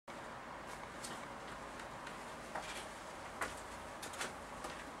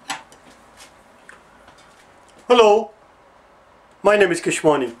My name is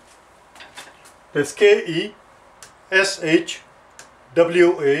Keshwani. That's Keshwani.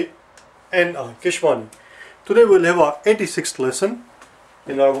 Keshwani. Today we'll have our 86th lesson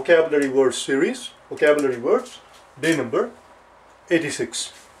in our vocabulary words series. Vocabulary words, day number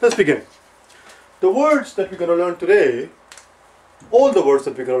 86. Let's begin. The words that we're going to learn today, all the words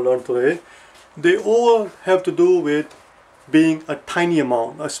that we're going to learn today, they all have to do with being a tiny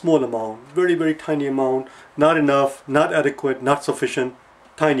amount, a small amount, very, very tiny amount, not enough, not adequate, not sufficient,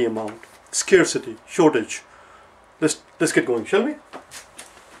 tiny amount, scarcity, shortage. Let's get going, shall we?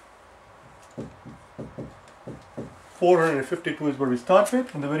 452 is where we start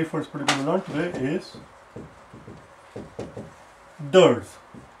with, and the very first word we're going to learn today is dearth.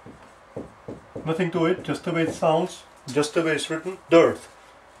 Nothing to it, just the way it sounds, just the way it's written, dearth.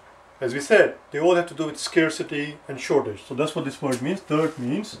 As we said, they all have to do with scarcity and shortage. So that's what this word means. Dearth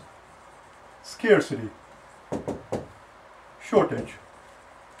means scarcity, shortage.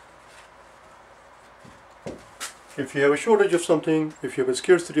 If you have a shortage of something, if you have a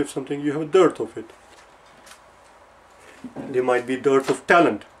scarcity of something, you have a dearth of it. There might be dearth of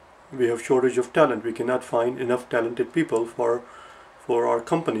talent. We have shortage of talent. We cannot find enough talented people for our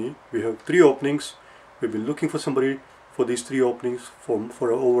company. We have 3 openings. We've been looking for somebody for these 3 openings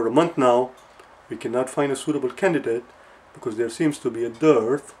for over a month now. We cannot find a suitable candidate because there seems to be a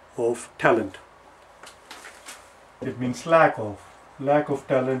dearth of talent. It means lack of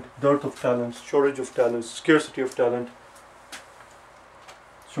talent, dearth of talent, shortage of talent, scarcity of talent,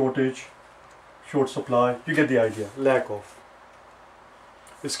 shortage, short supply. You get the idea, lack of.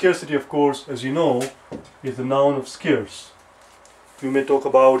 The scarcity, of course, as you know, is the noun of scarce. We may talk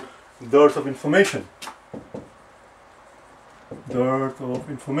about dearth of information. Dearth of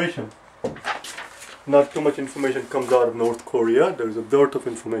information. Not too much information comes out of North Korea. There is a dearth of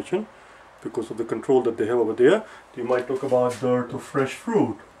information because of the control that they have over there. You might talk about dearth of fresh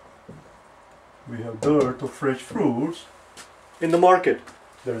fruit. We have dearth of fresh fruits in the market.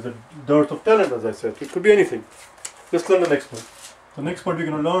 There is a dearth of talent, as I said. It could be anything. Let's learn the next one. The next word we're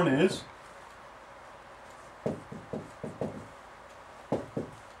going to learn is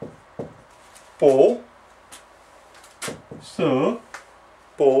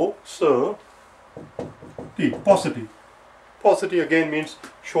paucity. Paucity again means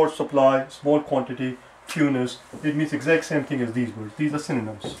short supply, small quantity, fewness. It means exact same thing as these words. These are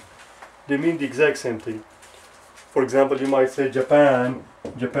synonyms. They mean the exact same thing. For example, you might say Japan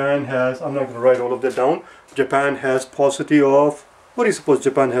has, I'm not going to write all of that down. Japan has paucity of, what do you suppose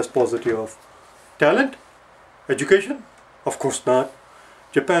Japan has paucity of? Talent? Education? Of course not.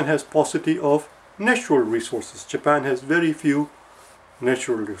 Japan has paucity of natural resources. Japan has very few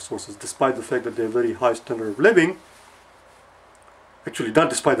natural resources, despite the fact that they have very high standard of living. Actually, not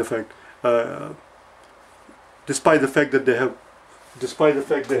despite the fact. Despite the fact that they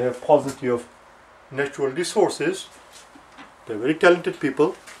have paucity of natural resources, they're very talented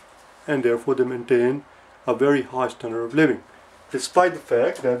people, and therefore they maintain a very high standard of living. Despite the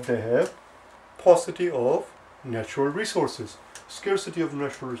fact that they have paucity of natural resources, scarcity of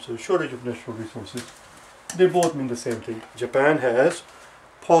natural resources, shortage of natural resources, they both mean the same thing. Japan has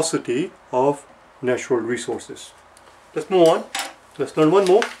paucity of natural resources. Let's move on. Let's learn one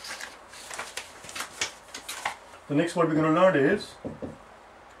more. The next word we're going to learn is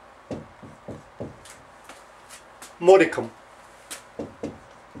modicum.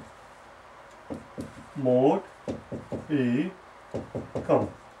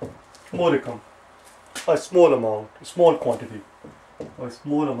 Modicum. A small amount, a small quantity. A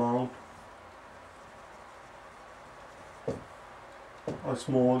small amount, a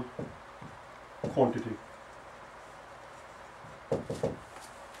small quantity.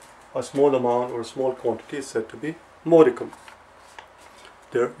 A small amount or a small quantity is said to be modicum.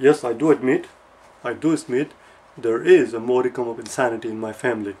 Yes, I do admit, there is a modicum of insanity in my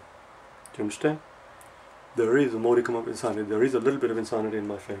family. Do you understand? There is a modicum of insanity. There is a little bit of insanity in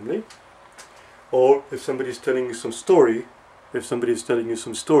my family. Or if somebody is telling you some story, at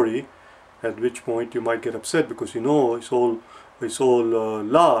which point you might get upset because you know it's all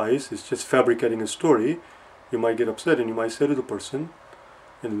lies, it's just fabricating a story, you might get upset and you might say to the person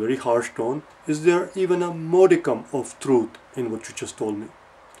in a very harsh tone, is there even a modicum of truth in what you just told me?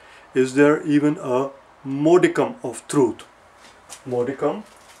 Is there even a modicum of truth? Modicum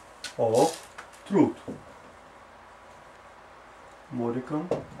of truth. Modicum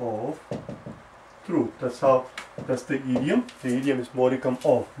of truth. That's the idiom. The idiom is modicum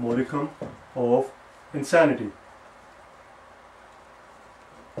of insanity.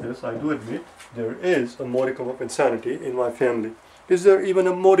 Yes, I do admit there is a modicum of insanity in my family. Is there even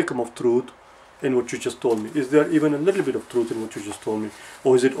a modicum of truth in what you just told me? Is there even a little bit of truth in what you just told me?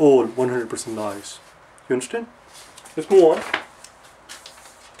 Or is it all 100% lies? You understand? Let's move on.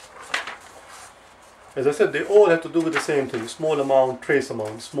 As I said, they all have to do with the same thing. Small amount, trace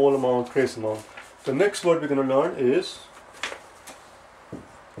amount, small amount, trace amount. The next word we're going to learn is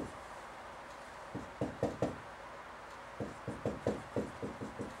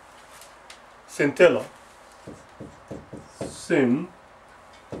scintilla.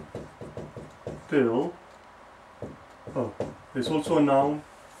 Oh, it's also a noun.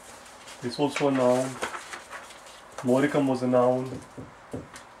 It's also a noun. Modicum was a noun.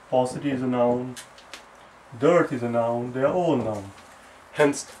 Paucity is a noun. Dirt is a noun. They are all noun.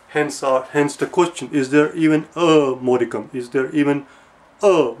 Hence the question: is there even a modicum? Is there even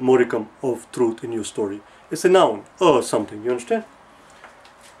a modicum of truth in your story? It's a noun. Something. You understand?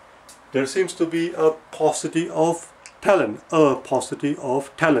 There seems to be a paucity of talent. A paucity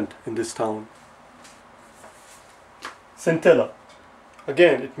of talent in this town. Scintilla.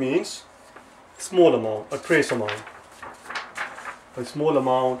 Again, it means small amount, a trace amount. A small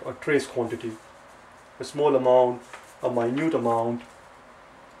amount, a trace quantity. A small amount, a minute amount.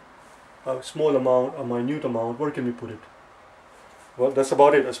 A small amount, a minute amount. Where can we put it? Well, that's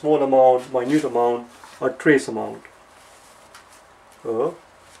about it. A small amount, minute amount, a trace amount. A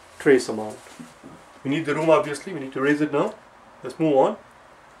trace amount. We need the room, obviously. We need to raise it now. Let's move on.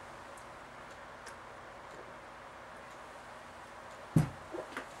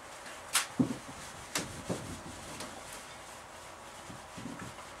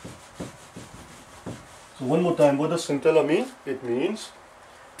 So one more time, what does scintilla mean? It means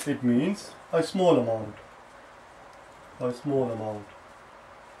a small amount. A small amount.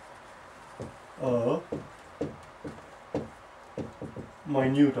 A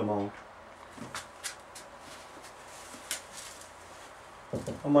minute amount.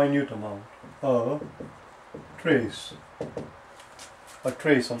 A minute amount. A trace. A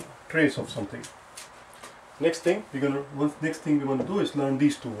trace of something. Next thing we want to do is learn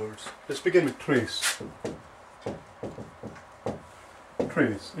these two words. Let's begin with trace.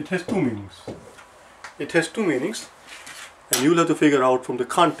 Trace. It has two meanings. It has two meanings, and you'll have to figure out from the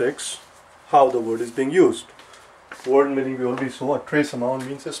context how the word is being used. Word meaning we already saw. A trace amount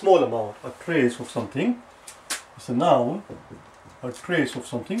means a small amount. A trace of something. It's a noun. A trace of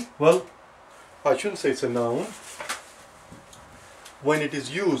something. Well, I shouldn't say it's a noun. When it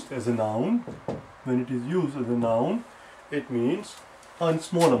is used as a noun, it means a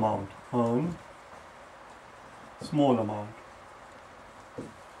small amount. Small amount.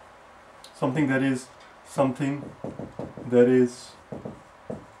 Something that is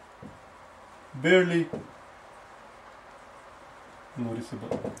barely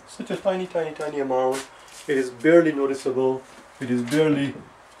noticeable. Such a tiny amount. It is barely noticeable. It is barely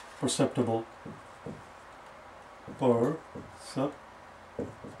perceptible.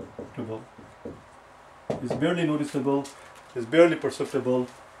 It's barely noticeable. It's barely perceptible.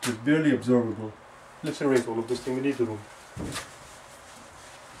 It's barely observable. Let's erase all of this thing. We need the room.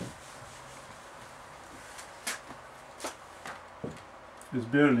 Is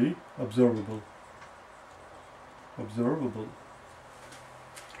barely observable.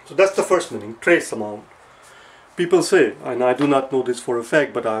 So that's the first meaning, trace amount. People say, and I do not know this for a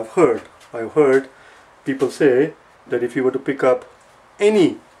fact, but I've heard people say that if you were to pick up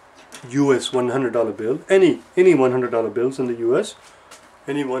any US $100 bill, any $100 bills in the US,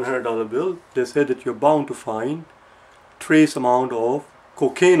 any $100 bill, they say that you're bound to find trace amount of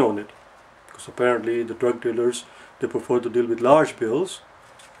cocaine on it, because apparently the drug dealers, they prefer to deal with large bills,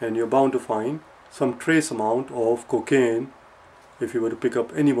 and you're bound to find some trace amount of cocaine if you were to pick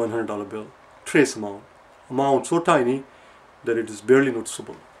up any $100 bill. Trace amount so tiny that it is barely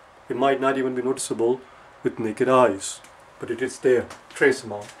noticeable. It might not even be noticeable with naked eyes, but it is there. Trace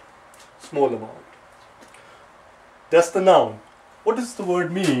amount, small amount. That's the noun. What does the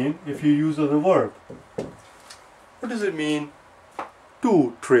word mean if you use it as a verb? What does it mean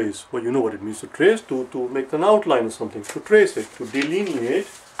to trace? Well, you know what it means to trace, to make an outline of something, to trace it, to delineate,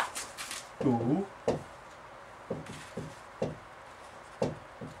 to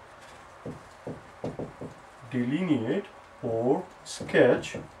delineate or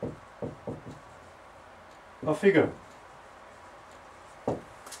sketch a figure.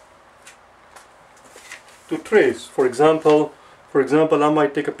 To trace, for example, I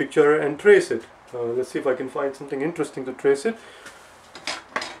might take a picture and trace it. Let's see if I can find something interesting to trace it.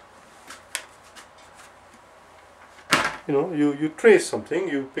 You know, you trace something,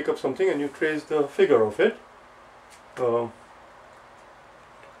 you pick up something and you trace the figure of it. And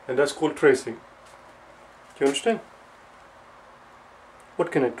that's called tracing. Do you understand?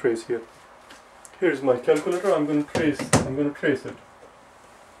 What can I trace here? here's my calculator. I'm going to trace it.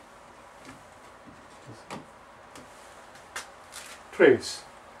 Trace.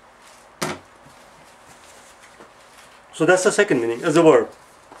 So that's the second meaning as a verb.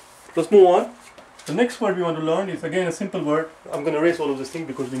 Let's move on. The next word we want to learn is again a simple word. I'm going to erase all of this thing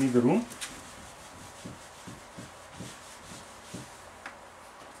because we need the room.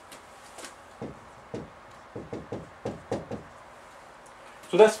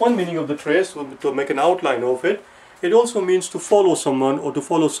 So that's one meaning of the trace, to make an outline of it. It also means to follow someone or to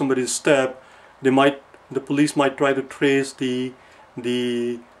follow somebody's step. The police might try to trace the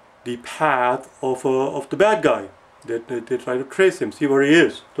path of the bad guy. They try to trace him, see where he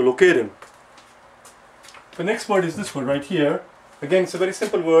is, to locate him. The next word is this one right here. Again, it's a very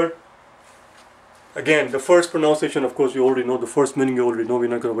simple word. Again, the first pronunciation, of course, you already know. The first meaning you already know. We're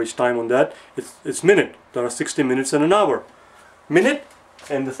not going to waste time on that. It's minute. There are 60 minutes in an hour. Minute.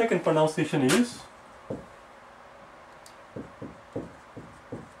 And the second pronunciation is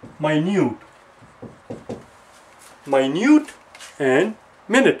minute. Minute and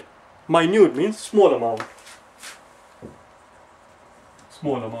minute. Minute means small amount.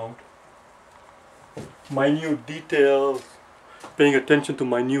 Small amount. Minute details. Paying attention to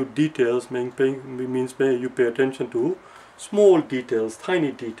minute details means you pay attention to small details,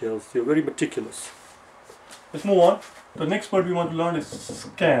 tiny details. You're very meticulous. Let's move on. The next word we want to learn is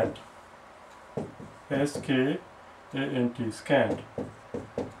scant. S-K-A-N-T. Scant.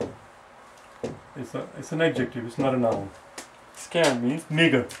 It's an adjective, it's not a noun. Scant means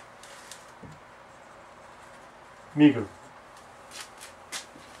meager. Meager.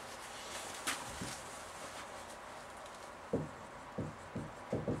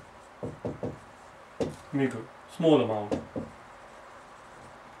 Meager. Small amount.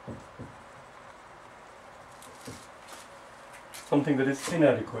 Something that is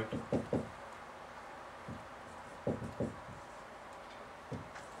inadequate.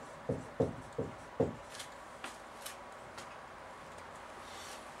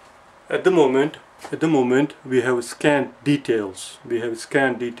 At the moment we have scant details. We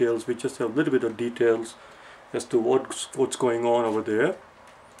just have a little bit of details as to what's going on over there.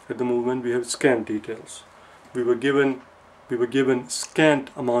 At the moment we have scant details. We were given scant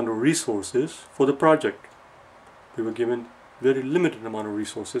amount of resources for the project. We were given very limited amount of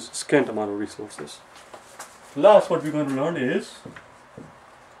resources, scant amount of resources. Last, what we're going to learn is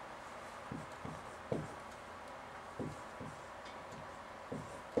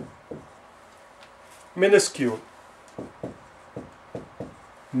minuscule.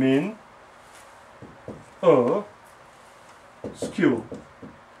 Skule.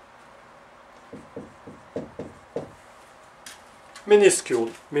 Minuscule.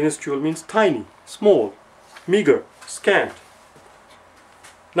 Minuscule means tiny, small, meager, scant.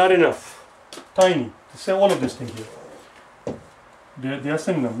 Not enough. Tiny. Say all of this thing here. They are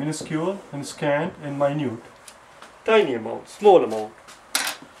synonym. Minuscule and scant and minute. Tiny amount, small amount.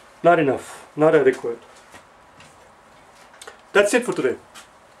 Not enough. Not adequate. That's it for today.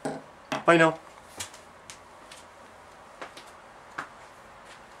 Bye now.